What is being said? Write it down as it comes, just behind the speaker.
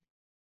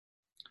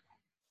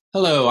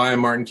Hello,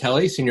 I'm Martin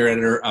Kelly, Senior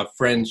Editor of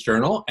Friends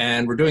Journal,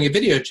 and we're doing a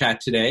video chat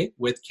today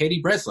with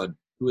Katie Breslin,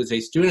 who is a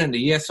student at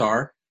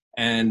ESR,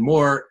 and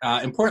more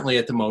importantly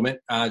at the moment,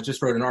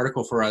 just wrote an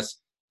article for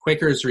us,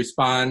 Quaker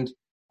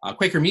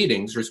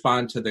Meetings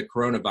Respond to the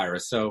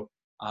Coronavirus. So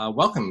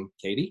welcome,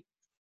 Katie.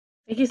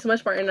 Thank you so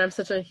much, Martin. I'm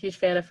such a huge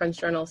fan of Friends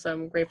Journal, so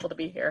I'm grateful to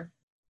be here.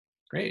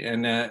 Great,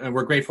 and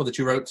we're grateful that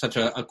you wrote such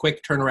a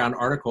quick turnaround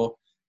article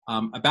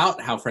about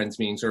how Friends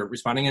meetings are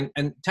responding.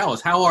 And tell us,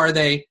 how are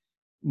they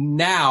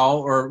now,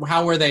 or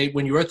how were they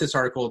when you wrote this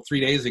article 3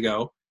 days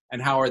ago, and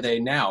how are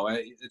they now?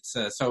 It's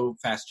so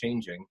fast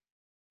changing.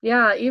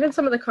 Yeah, even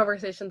some of the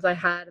conversations I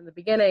had in the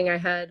beginning, I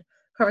had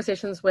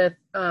conversations with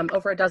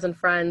over a dozen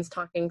friends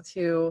talking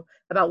to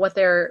about what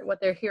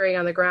they're hearing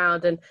on the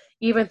ground, and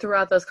even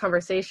throughout those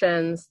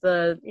conversations,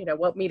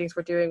 what meetings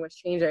we're doing was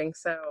changing.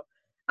 So,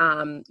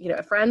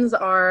 friends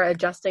are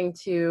adjusting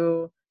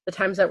to the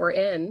times that we're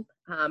in.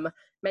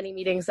 Many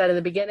meetings that in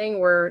the beginning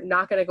were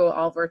not going to go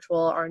all virtual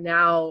are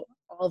now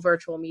all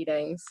virtual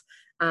meetings.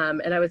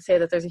 And I would say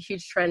that there's a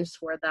huge trend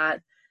toward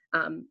that.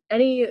 Some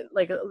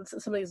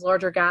of these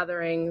larger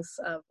gatherings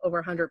of over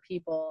 100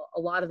 people, a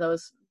lot of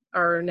those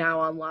are now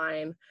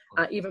online,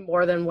 even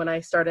more than when I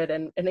started.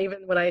 And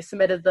even when I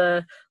submitted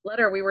the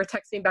letter, we were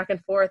texting back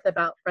and forth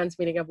about Friends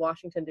Meeting of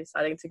Washington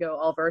deciding to go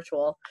all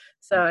virtual.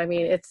 So, I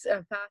mean, it's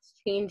a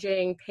fast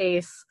changing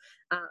pace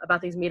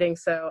about these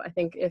meetings. So I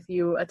think if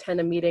you attend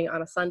a meeting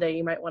on a Sunday,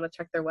 you might want to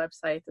check their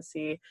website to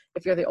see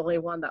if you're the only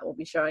one that will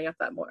be showing up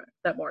that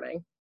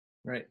morning.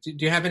 Right. Do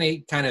you have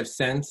any kind of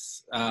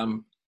sense,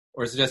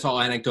 or is it just all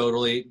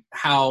anecdotally,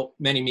 how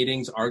many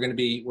meetings are going to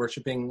be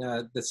worshiping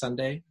this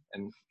Sunday,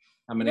 and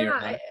how many are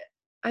not?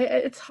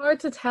 It's hard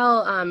to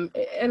tell.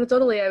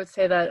 Anecdotally, I would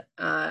say that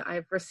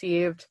I've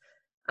received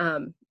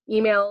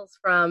emails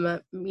from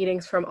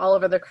meetings from all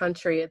over the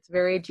country. It's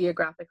very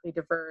geographically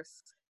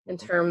diverse in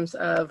terms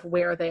of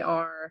where they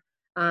are.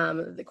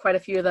 Quite a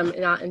few of them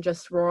not in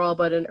just rural,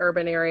 but in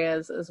urban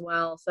areas as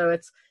well. So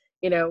it's,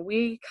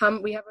 we have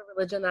a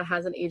religion that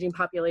has an aging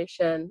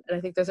population, and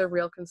I think there's a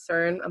real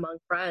concern among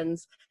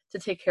friends to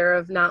take care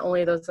of not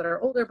only those that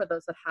are older, but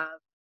those that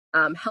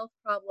have health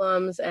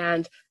problems,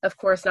 and of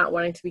course not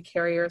wanting to be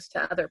carriers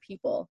to other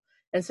people.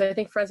 And so I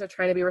think friends are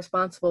trying to be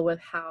responsible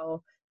with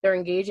how they're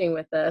engaging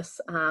with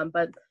this,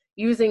 but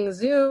using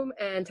Zoom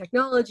and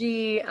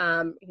technology.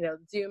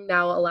 Zoom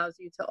now allows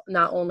you to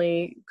not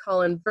only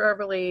call in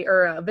verbally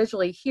or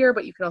visually here,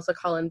 but you can also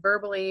call in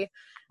verbally.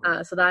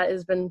 So that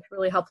has been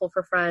really helpful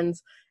for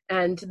friends.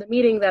 And the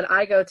meeting that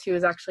I go to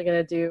is actually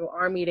going to do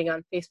our meeting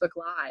on Facebook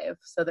Live.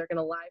 So they're going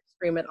to live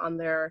stream it on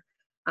their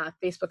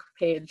Facebook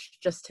page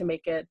just to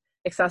make it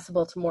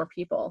accessible to more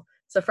people.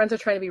 So friends are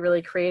trying to be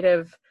really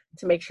creative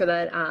to make sure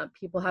that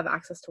people have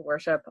access to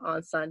worship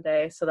on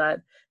Sunday, so that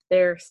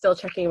they're still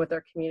checking with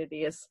their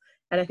communities.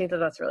 And I think that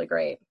that's really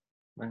great.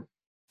 Right.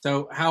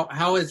 So how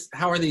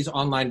are these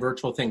online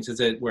virtual things?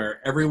 Is it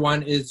where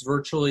everyone is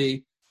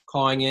virtually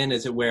calling in?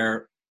 Is it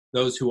where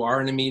those who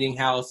are in a meeting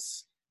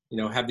house,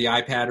 have the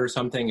iPad or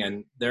something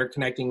and they're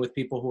connecting with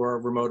people who are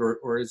remote,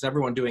 or is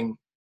everyone doing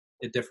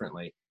it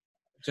differently?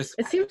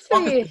 It seems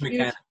to be the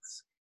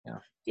mechanics.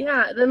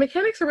 Yeah, the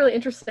mechanics are really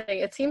interesting.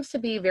 It seems to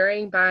be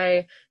varying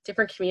by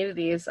different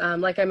communities.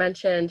 Like I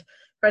mentioned,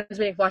 Friends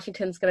Meeting of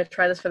Washington is going to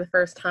try this for the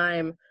first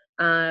time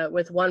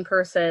with one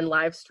person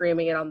live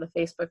streaming it on the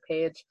Facebook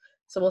page.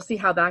 So we'll see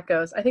how that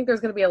goes. I think there's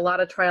going to be a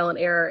lot of trial and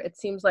error. It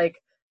seems like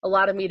a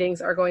lot of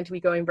meetings are going to be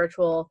going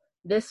virtual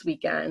this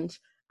weekend.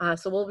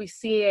 So we'll be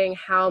seeing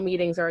how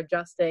meetings are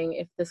adjusting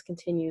if this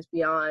continues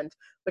beyond,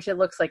 which it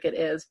looks like it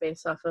is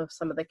based off of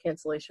some of the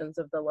cancellations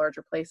of the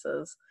larger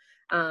places.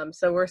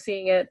 So we're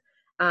seeing it,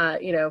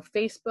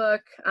 Facebook,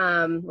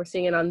 we're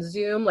seeing it on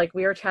Zoom, like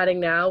we are chatting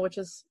now, which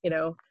is,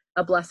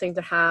 a blessing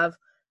to have.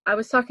 I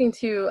was talking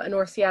to a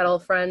North Seattle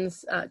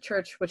Friends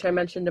church, which I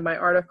mentioned in my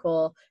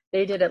article.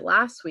 They did it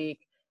last week.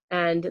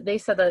 And they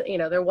said that,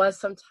 there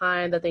was some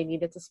time that they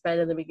needed to spend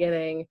in the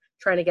beginning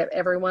trying to get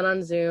everyone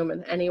on Zoom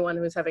and anyone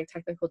who's having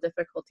technical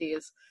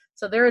difficulties.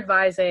 So they're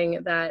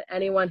advising that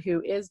anyone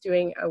who is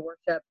doing a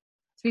worship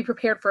to be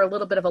prepared for a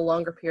little bit of a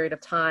longer period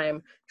of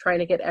time, trying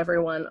to get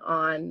everyone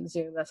on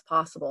Zoom as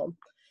possible.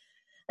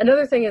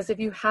 Another thing is, if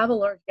you have a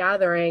large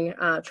gathering,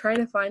 trying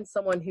to find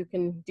someone who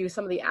can do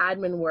some of the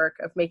admin work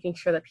of making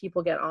sure that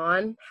people get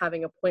on,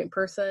 having a point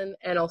person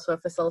and also a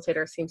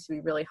facilitator seems to be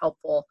really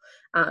helpful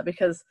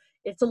because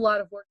it's a lot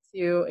of work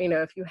to,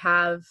 if you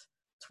have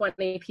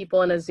 20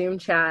 people in a Zoom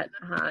chat,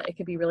 it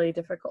could be really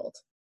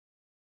difficult.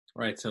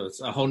 Right. So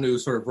it's a whole new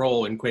sort of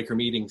role in Quaker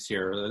Meetings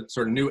here, a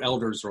sort of new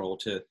elders role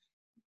to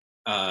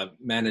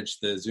manage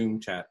the Zoom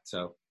chat.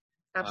 So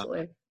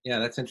absolutely. Yeah,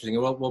 that's interesting.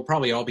 We'll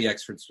probably all be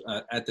experts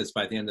at this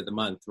by the end of the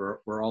month.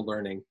 We're all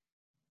learning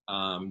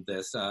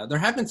this. There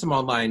have been some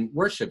online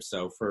worships,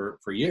 though, for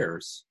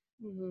years.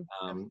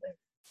 Mm-hmm.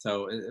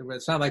 So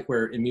it's not like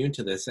we're immune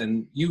to this.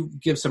 And you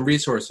give some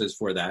resources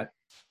for that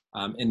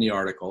in the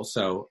article.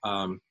 So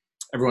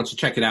everyone should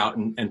check it out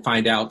and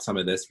find out some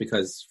of this,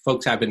 because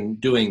folks have been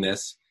doing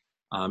this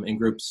in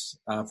groups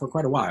for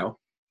quite a while.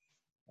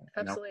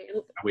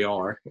 Absolutely. We all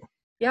are.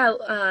 Yeah,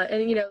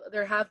 and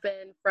there have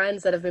been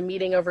friends that have been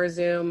meeting over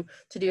Zoom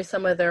to do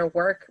some of their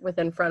work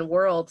within Friend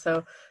World.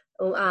 So,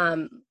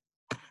 um,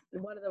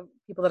 one of the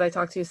people that I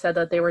talked to said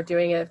that they were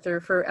doing it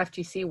for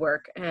FGC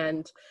work,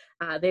 and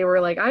they were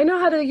like, "I know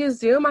how to use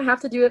Zoom. I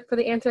have to do it for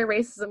the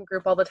anti-racism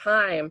group all the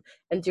time,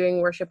 and doing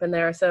worship in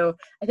there." So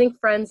I think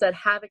friends that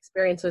have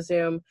experience with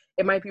Zoom,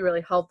 it might be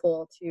really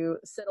helpful to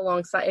sit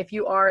alongside. If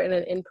you are in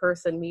an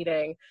in-person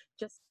meeting,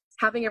 just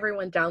having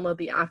everyone download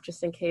the app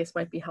just in case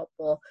might be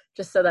helpful,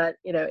 just so that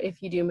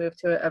if you do move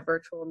to a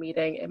virtual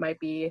meeting, it might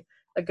be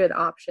a good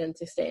option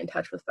to stay in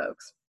touch with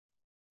folks.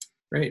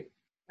 Great.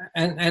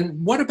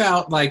 And what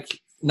about, like,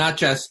 not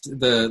just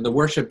the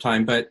worship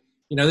time, but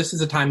this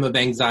is a time of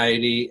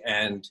anxiety,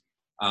 and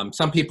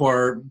some people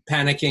are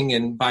panicking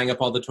and buying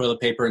up all the toilet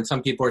paper, and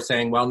some people are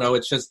saying, well, no,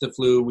 it's just the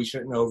flu, we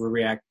shouldn't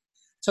overreact.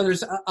 So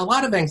there's a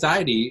lot of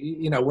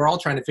anxiety. We're all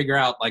trying to figure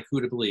out, like,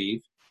 who to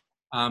believe.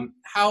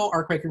 How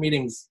are Quaker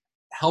Meetings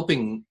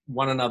helping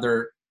one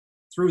another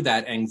through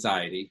that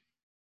anxiety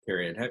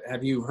period?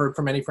 Have you heard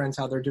from any friends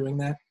how they're doing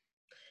that?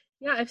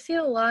 Yeah, I've seen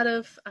a lot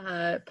of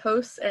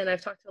posts, and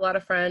I've talked to a lot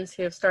of friends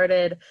who have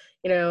started,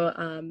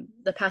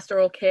 the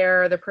pastoral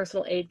care, the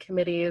personal aid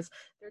committees.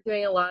 They're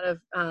doing a lot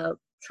of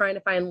trying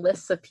to find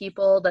lists of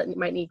people that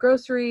might need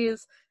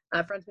groceries.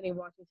 Friends Meeting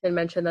Washington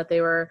mentioned that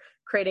they were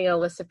creating a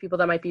list of people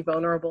that might be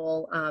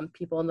vulnerable,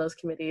 people in those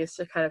committees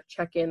to kind of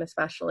check in,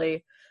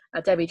 especially.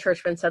 Debbie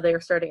Churchman said they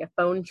were starting a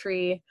phone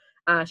tree.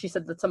 She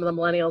said that some of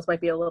the millennials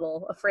might be a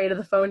little afraid of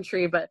the phone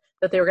tree, but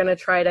that they were going to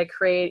try to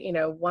create,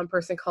 one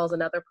person calls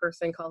another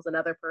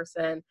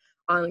person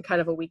on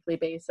kind of a weekly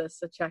basis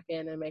to check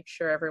in and make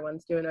sure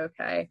everyone's doing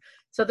okay.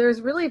 So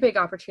there's really big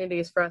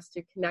opportunities for us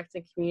to connect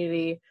in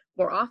community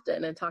more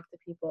often and talk to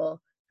people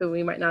who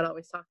we might not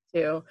always talk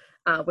to,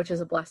 which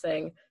is a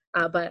blessing.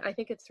 But I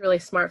think it's really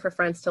smart for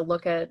friends to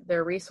look at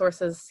their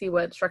resources, see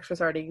what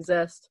structures already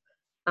exist,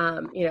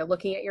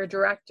 looking at your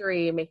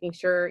directory, making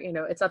sure,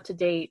 it's up to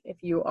date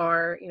if you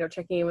are,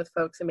 checking in with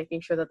folks and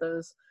making sure that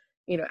those,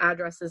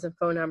 addresses and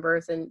phone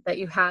numbers and that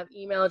you have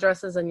email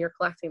addresses and you're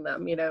collecting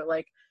them,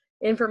 like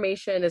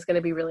information is going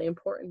to be really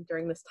important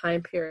during this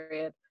time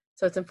period.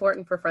 So it's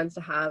important for friends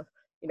to have,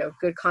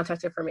 good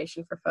contact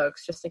information for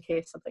folks just in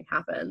case something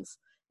happens.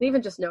 And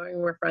even just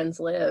knowing where friends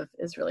live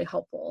is really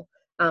helpful.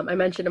 I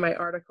mentioned in my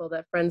article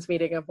that Friends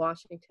Meeting of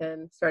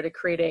Washington started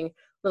creating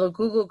little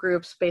Google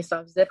groups based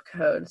off zip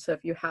code. So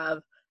if you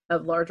have a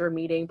larger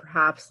meeting,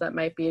 perhaps that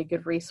might be a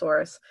good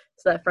resource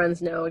so that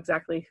friends know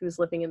exactly who's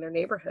living in their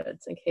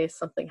neighborhoods in case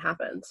something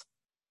happens.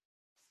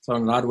 So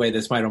in an odd way,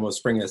 this might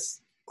almost bring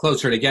us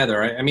closer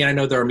together. I mean, I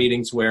know there are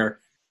meetings where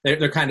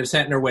they're kind of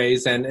set in their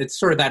ways, and it's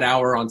sort of that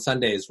hour on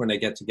Sundays when they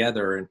get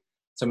together. And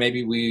so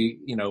maybe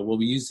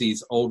we'll use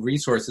these old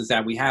resources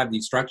that we have,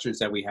 these structures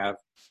that we have,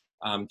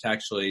 to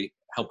actually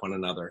help one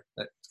another.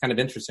 That's kind of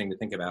interesting to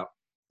think about.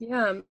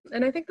 Yeah,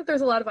 and I think that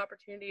there's a lot of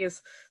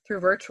opportunities through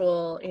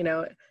virtual,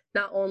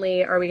 not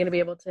only are we going to be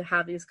able to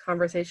have these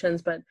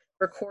conversations, but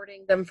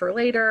recording them for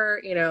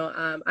later.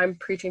 I'm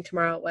preaching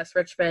tomorrow at West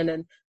Richmond,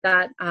 and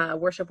that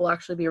worship will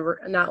actually be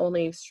not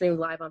only streamed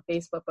live on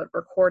Facebook, but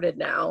recorded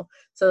now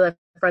so that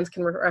friends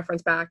can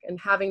reference back. And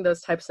having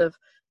those types of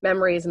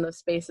memories in those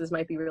spaces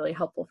might be really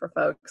helpful for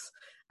folks.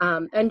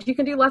 And you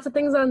can do lots of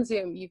things on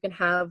Zoom. You can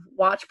have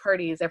watch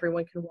parties.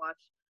 Everyone can watch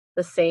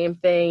the same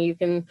thing. You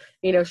can,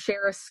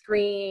 share a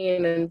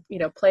screen and,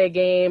 play a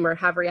game or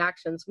have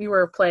reactions. We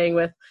were playing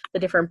with the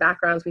different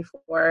backgrounds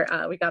before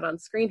we got on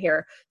screen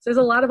here. So there's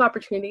a lot of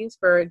opportunities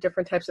for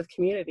different types of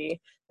community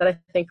that I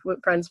think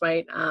friends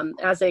might,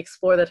 as they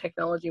explore the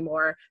technology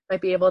more, might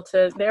be able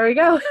to, there we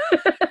go.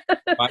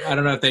 I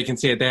don't know if they can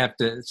see it. They have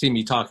to see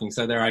me talking.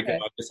 So there I go.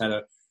 I just had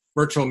a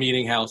virtual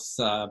meeting house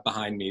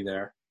behind me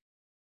there.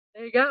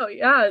 There you go.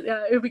 Yeah,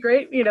 it would be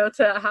great,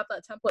 to have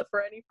that template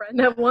for any friend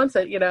that wants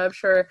it. I'm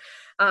sure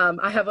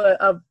I have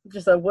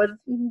just a wood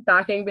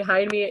backing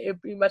behind me.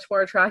 It'd be much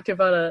more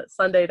attractive on a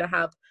Sunday to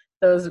have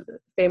those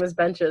famous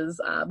benches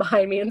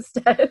behind me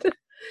instead.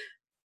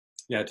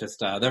 Yeah, just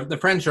the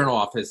Friends Journal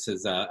office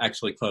is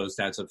actually closed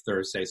as of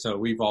Thursday, so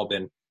we've all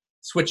been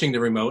switching to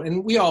remote,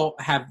 and we all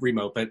have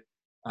remote, but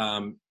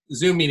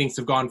Zoom meetings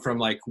have gone from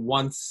like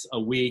once a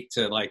week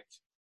to like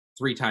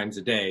 3 times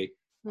a day.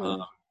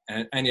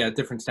 And yeah,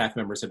 different staff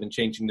members have been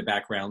changing the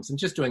backgrounds and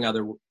just doing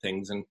other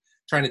things and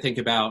trying to think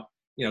about,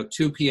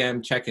 2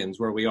 p.m. check-ins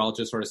where we all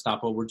just sort of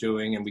stop what we're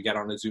doing and we get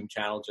on a Zoom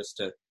channel just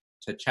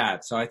to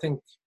chat. So I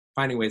think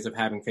finding ways of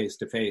having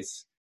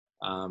face-to-face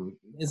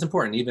is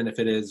important, even if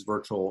it is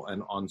virtual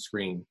and on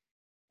screen.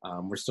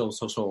 We're still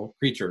social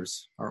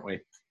creatures, aren't we?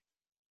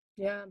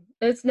 Yeah,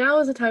 it's now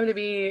is a time to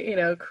be,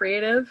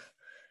 creative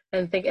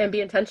and think and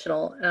be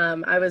intentional.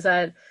 I was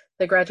at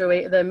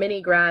the mini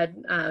grad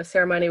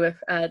ceremony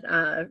at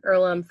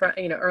Earlham.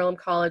 Earlham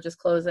College is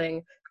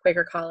closing.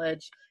 Quaker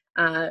College.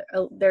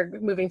 They're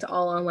moving to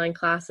all online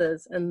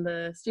classes, and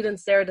the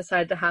students there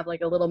decided to have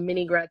like a little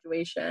mini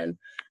graduation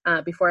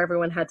before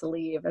everyone had to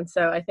leave. And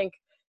so I think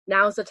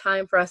now is the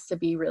time for us to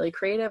be really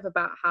creative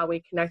about how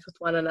we connect with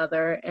one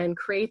another and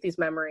create these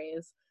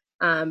memories.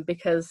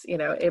 because,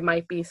 it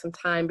might be some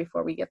time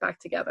before we get back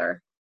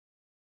together.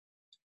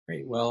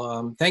 Great.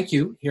 Well, thank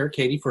you here,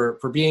 Katie, for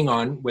being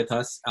on with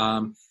us.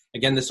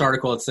 Again, this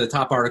article, it's the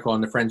top article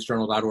on the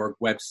friendsjournal.org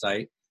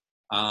website.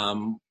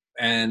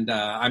 And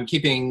I'm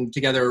keeping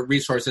together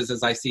resources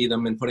as I see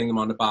them and putting them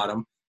on the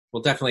bottom.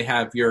 We'll definitely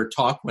have your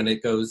talk when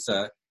it goes,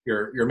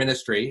 your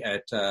ministry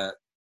at the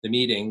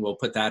meeting. We'll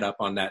put that up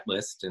on that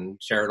list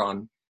and share it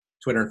on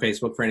Twitter and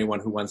Facebook for anyone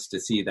who wants to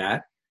see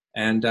that.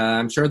 And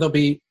I'm sure there'll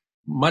be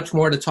much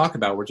more to talk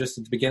about. We're just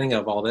at the beginning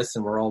of all this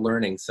and we're all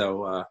learning.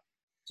 So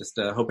just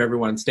hope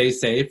everyone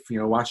stays safe,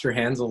 wash your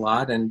hands a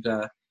lot and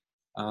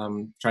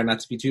try not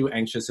to be too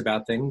anxious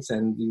about things,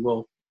 and we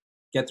will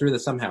get through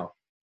this somehow.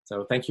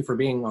 So thank you for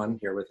being on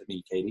here with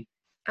me, Katie.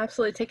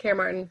 Absolutely. Take care,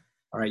 Martin.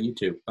 All right, you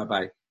too.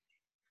 Bye-bye.